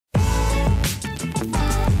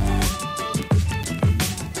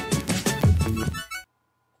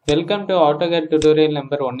Welcome to Autocad tutorial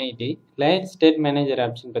number 180. Layerstate manager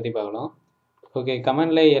option பத்தி பார்க்கலாம். Okay,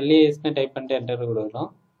 கமெண்ட்ல LESன்னு டைப் பண்ணிட்டு என்டர் கொடுக்கலாம்.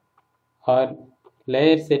 ஆர்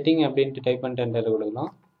லேயர் செட்டிங் அப்படின்ட்டு டைப் பண்ணிட்டு என்டர் கொடுக்கலாம்.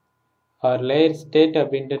 ஆர் லேயர் ஸ்டேட்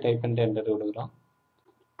அப்படின்ட்டு டைப் பண்ணிட்டு என்டர் கொடுக்கலாம்.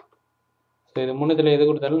 ஸோ இது மூணுத்தில் எது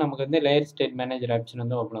கொடுத்தாலும் நமக்கு வந்து லேயர் ஸ்டேட் மேனேஜர் ஆப்ஷன்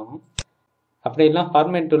வந்து ஓப்பன் ஆகும். அப்படி இல்லை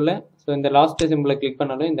ஃபார்மேட் உள்ள ஸோ இந்த லாஸ்ட் சிம்பிளை கிளிக்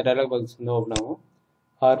பண்ணாலும் இந்த டயலாக் பாக்ஸ் வந்து ஓப்பன் ஆகும்.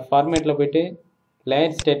 ஆர் ஃபார்மேட்டில் போயிட்டு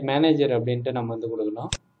லேயர் ஸ்டேட் மேனேஜர் அப்படின்ட்டு நம்ம வந்து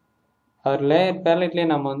கொடுக்கலாம். அவர் லேயர் பேலட்லேயே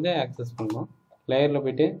நம்ம வந்து ஆக்சஸ் பண்ணலாம். லேயரில்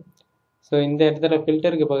போய்ட்டு ஸோ இந்த இடத்துல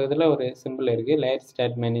ஃபில்டருக்கு பக்கத்தில் ஒரு சிம்பிள் இருக்குது, லேயர்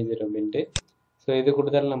ஸ்டேட் மேனேஜர் அப்படின்ட்டு. ஸோ இது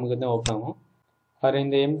கொடுத்தாலும் நமக்கு வந்து ஓப்பன் ஆகும். அவர்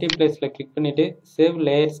இந்த எம்டி பிளேஸில் கிளிக் பண்ணிவிட்டு save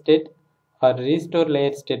layer state R restore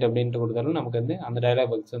layer state அப்படின்ட்டு கொடுத்தாலும் நமக்கு வந்து அந்த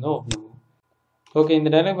டயலாக் பாக்ஸ் வந்து ஓப்பன் ஆகும். ஓகே,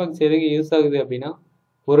 இந்த டயலாக் பாக்ஸ் எதுக்கு யூஸ் ஆகுது அப்படின்னா,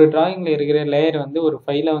 ஒரு டிராயிங்கில் இருக்கிற லேயர் வந்து ஒரு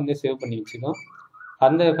ஃபைலை வந்து சேவ் பண்ணி வச்சுக்கோம்.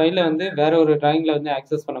 அந்த ஃபைலை வந்து வேற ஒரு டிராயிங்கில் வந்து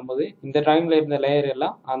ஆக்சஸ் பண்ணும்போது இந்த டிராயிங்கில் இருந்த லேயர்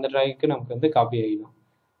எல்லாம் அந்த டிராயிங்க்கு நமக்கு வந்து காப்பி ஆகிடும்.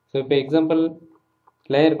 ஸோ இப்போ எக்ஸாம்பிள்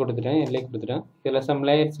லேயர் கொடுத்துட்டேன், எல்லை கொடுத்துட்டேன். இதில் சம்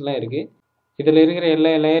லேயர்ஸ்லாம் இருக்குது. இதில் இருக்கிற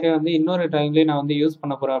எல்லா லேயரையும் வந்து இன்னொரு டிராயிங்லேயும் நான் வந்து யூஸ்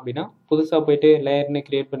பண்ண போகிறேன் அப்படின்னா, புதுசாக போயிட்டு லேயர்னு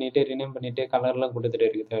க்ரியேட் பண்ணிவிட்டு ரினேம் பண்ணிவிட்டு கலர்லாம் கொடுத்துட்டு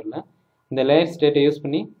இருக்க தேவையில்ல. இந்த லேயர் ஸ்டேட்டை யூஸ்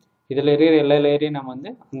பண்ணி இதில் இருக்கிற எல்லா லேயரையும் நம்ம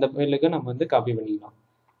வந்து அந்த ஃபைலுக்கு நம்ம வந்து காப்பி பண்ணிக்கலாம்.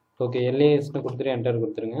 ஓகே, LASன்னு கொடுத்துட்டு என்டர்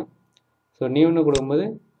கொடுத்துருங்க. ஸோ நியூன்னு கொடுக்கும்போது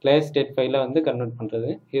லேயர் ஸ்டேட் ஃபைலை வந்து கன்வெர்ட்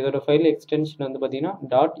பண்ணுறது. இதோட ஃபைல் எக்ஸ்டென்ஷன் வந்து பார்த்தீங்கன்னா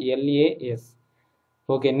 .las.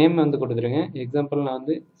 ஓகே, நேம் வந்து கொடுத்துருங்க. எக்ஸாம்பிள் நான்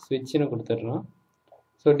வந்து ஸ்விட்ச்னு கொடுத்துட்றேன்.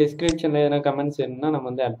 ஸோ டிஸ்கிரிப்ஷனில் எதனா கமெண்ட்ஸ் வேணும்னா நம்ம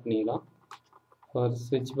வந்து ஆட் பண்ணிக்கலாம். ஒரு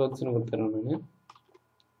ஸ்விட்ச் பாக்ஸ்னு கொடுத்துட்றேன் நான்.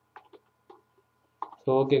 ஸோ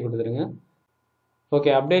ஓகே கொடுத்துருங்க.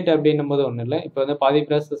 ஓகே, அப்டேட் அப்படின்னும் போது ஒன்றும் இல்லை. இப்போ வந்து பாதி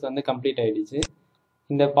ப்ராசஸ் வந்து கம்ப்ளீட் ஆகிடுச்சு.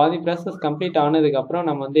 இந்த பாதி ப்ராசஸ் கம்ப்ளீட் ஆனதுக்கப்புறம்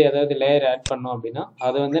நம்ம வந்து ஏதாவது லேயர் ஆட் பண்ணோம் அப்படின்னா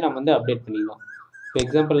அதை வந்து நம்ம வந்து அப்டேட் பண்ணிக்கலாம். இப்போ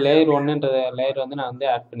எக்ஸாம்பிள் லேயர் 1ன்ற லேயர் வந்து நான் வந்து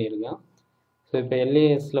ஆட் பண்ணியிருக்கேன். ஸோ இப்போ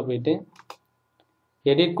LASல போயிட்டு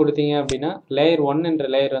எடிட் கொடுத்தீங்க அப்படின்னா லேயர் 1ன்ற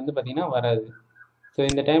லேயர் வந்து பார்த்திங்கன்னா வராது. ஸோ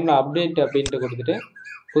இந்த டைமில் அப்டேட் அப்படின்ட்டு கொடுத்துட்டு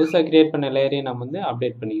புதுசாக க்ரியேட் பண்ண லேயரையும் நம்ம வந்து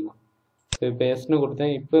அப்டேட் பண்ணிக்கலாம். ஸோ இப்போ எஸ்ன்னு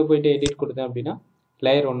கொடுத்தேன். இப்போ போய்ட்டு எடிட் கொடுத்தேன் அப்படின்னா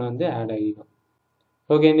லேயர் 1 வந்து ஆட் ஆகிடும்.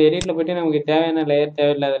 ஓகே, இந்த எடிட்டில் போய்ட்டு நமக்கு தேவையான லேயர்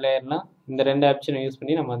தேவையில்லாத லேயர்லாம் இந்த ரெண்டு ஆப்ஷனை யூஸ்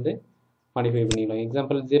பண்ணி நம்ம வந்து மாடிஃபை பண்ணிக்கலாம்.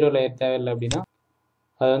 எக்ஸாம்பிள் 0 லேயர் தேவையில்லை அப்படின்னா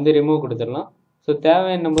அதை வந்து ரிமூவ் கொடுத்துடலாம். ஸோ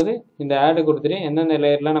தேவைன்னும் போது இந்த ஆடு கொடுத்துட்டு எந்தெந்த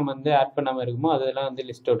லேயர்லாம் நம்ம வந்து ஆட் பண்ணாமல் இருக்குமோ அதெல்லாம் வந்து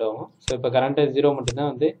லிஸ்ட் அவுட் ஆகும். ஸோ இப்போ கரண்ட்டாக 0 மட்டும்தான்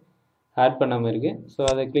வந்து ஆட் பண்ணாமல் இருக்குது. ஸோ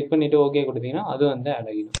அதை கிளிக் பண்ணிவிட்டு ஓகே கொடுத்தீங்கன்னா அது வந்து ஆட்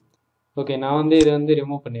ஆகிடும். ஓகே, நான் வந்து இதை வந்து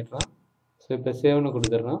ரிமூவ் பண்ணிடுறேன். ஸோ இப்போ சேவ்னு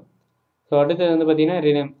கொடுத்துட்றேன். ஸோ அடுத்தது வந்து பார்த்திங்கன்னா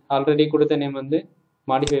ரினேம், ஆல்ரெடி கொடுத்த நேம் வந்து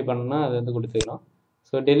மாடிஃபை பண்ணணும்னா அதை வந்து கொடுத்துக்கலாம்.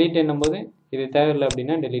 ஸோ டெலீட் என்னும்போது இது தேவையில்லை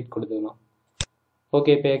அப்படின்னா டெலீட் கொடுத்துக்கலாம்.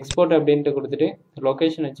 ஓகே, இப்போ எக்ஸ்போர்ட் அப்படின்ட்டு கொடுத்துட்டு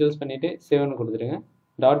லொக்கேஷனை சூஸ் பண்ணிவிட்டு சேவ்னு கொடுத்துருங்க.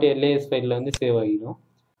 .las ஃபைலில் வந்து சேவ் ஆகிடும்.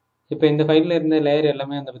 இப்போ இந்த ஃபைலில் இருந்த லேயர்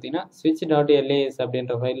எல்லாமே வந்து பார்த்திங்கன்னா switch.las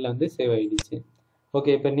அப்படின்ற ஃபைலில் வந்து சேவ் ஆகிடுச்சு.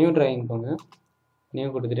 ஓகே, இப்போ நியூ டிராயிங் போங்க. நியூ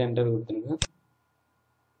கொடுத்துட்டு என்டர் கொடுத்துருங்க.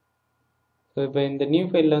 ஸோ இப்போ இந்த நியூ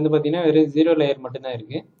ஃபைலில் வந்து பார்த்திங்கன்னா வெறும் 0 லேயர் மட்டும்தான்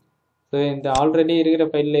இருக்குது. ஸோ இந்த ஆல்ரெடி இருக்கிற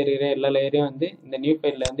ஃபைலில் இருக்கிற எல்லா லேயரையும் வந்து இந்த நியூ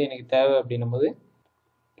ஃபைலில் வந்து எனக்கு தேவை அப்படின்னும் போது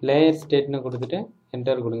லேயர் ஸ்டேட்னு கொடுத்துட்டு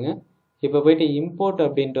என்டர் கொடுங்க. இப்போ போய்ட்டு இம்போர்ட்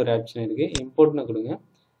அப்படின்ட்டு ஒரு ஆப்ஷன் இருக்குது, இம்போர்ட்னு கொடுங்க.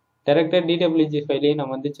 டேரெக்டாக DWG ஃபைலையும்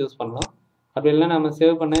நம்ம வந்து சூஸ் பண்ணலாம். அப்படி இல்லை நம்ம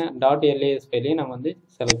சேவ் பண்ண .las ஃபைலையும் நம்ம வந்து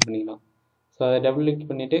செலக்ட் பண்ணிக்கலாம். ஸோ அதை டபுள் கிளிக்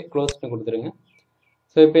பண்ணிவிட்டு க்ளோஸ்னு கொடுத்துருங்க.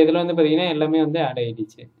 ஸோ இப்போ இதில் வந்து பார்த்திங்கன்னா எல்லாமே வந்து ஆட்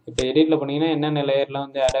ஆகிடுச்சு. இப்போ எடிட்டில் பண்ணிங்கன்னா என்னென்ன லேயர்லாம்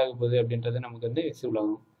வந்து ஆட் ஆக போகுது அப்படின்றது நமக்கு வந்து விசிபிள்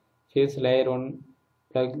ஆகும். ஃபியூஸ் லேயர் 1,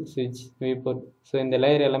 ப்ளக், ஸ்விட்ச், வியூபோர்ட். ஸோ இந்த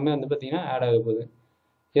லேயர் எல்லாமே வந்து பார்த்திங்கன்னா ஆட் ஆக போகுது.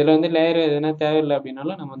 இதில் வந்து லேயர் எதுனா தேவையில்லை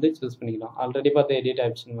அப்படின்னாலும் நம்ம வந்து சூஸ் பண்ணிக்கலாம். ஆல்ரெடி பார்த்த எடிட்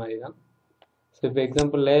ஆப்ஷன் மாதிரி தான். ஸோ இப்போ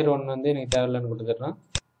எக்ஸாம்பிள் லேயர் 1 வந்து எனக்கு தேவையில்லைன்னு கொடுத்துட்றேன்.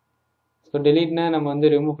 ஸோ டெலீட்னா நம்ம வந்து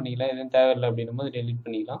ரிமூவ் பண்ணிக்கலாம், எதுவும் தேவையில்லை அப்படின்னும் போது டெலீட்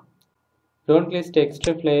பண்ணிக்கலாம். டோன்ட் லிஸ்ட்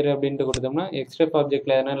எக்ஸ்ட்ரெப் லேயர் அப்படின்ட்டு கொடுத்தோம்னா எக்ஸ்ட்ரெப்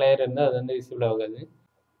ஆப்ஜெக்டில் எதனா லேயர் இருந்தால் அது வந்து விசிபிள் ஆகாது.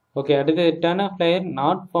 ஓகே, அடுத்து turn of layer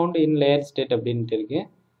not found in layer state அப்படின்ட்டு இருக்குது.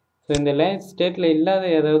 ஸோ இந்த லேயர் ஸ்டேட்டில் இல்லாத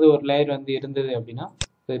ஏதாவது ஒரு லேயர் வந்து இருந்தது அப்படின்னா,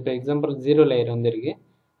 ஸோ இப்போ எக்ஸாம்பிள் 0 லேயர் வந்து இருக்குது,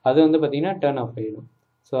 அது வந்து பார்த்திங்கன்னா டர்ன் ஆஃப் ஆகிடும்.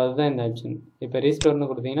 ஸோ அதுதான் இந்த ஆப்ஷன். இப்போ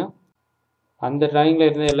ரீஸ்டோர்னு கொடுத்தீங்கன்னா அந்த டிராயிங்கில்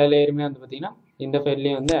இருந்த எல்லா லேயருமே வந்து பார்த்திங்கன்னா இந்த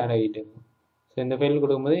ஃபைல்லையும் வந்து ஆட் ஆகிட்டு இருக்கும். ஸோ இந்த ஃபைல்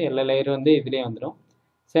கொடுக்கும்போது எல்லா லேயரும் வந்து இதுலேயே வந்துடும்.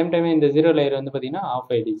 சேம் டைம் இந்த 0 லேயர் வந்து பார்த்திங்கன்னா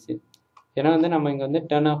ஆஃப் ஆகிடுச்சு. ஏன்னா வந்து நம்ம இங்கே வந்து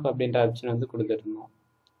டர்ன் ஆஃப் அப்படின்ற ஆப்ஷன் வந்து கொடுத்துருந்தோம்.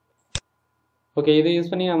 ஓகே, இதை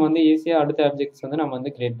யூஸ் பண்ணி நம்ம வந்து ஈஸியாக அடுத்த ஆப்ஜெக்ட்ஸ் வந்து நம்ம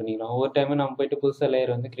வந்து க்ரியேட் பண்ணிக்கலாம். ஒவ்வொரு டைமும் நம்ம போய்ட்டு புதுசாக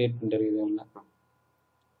லேயர் வந்து க்ரியேட் பண்ணிட்டு இருக்குது.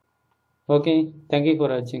 ஓகே, தேங்க்யூ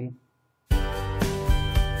ஃபார் வாட்சிங்.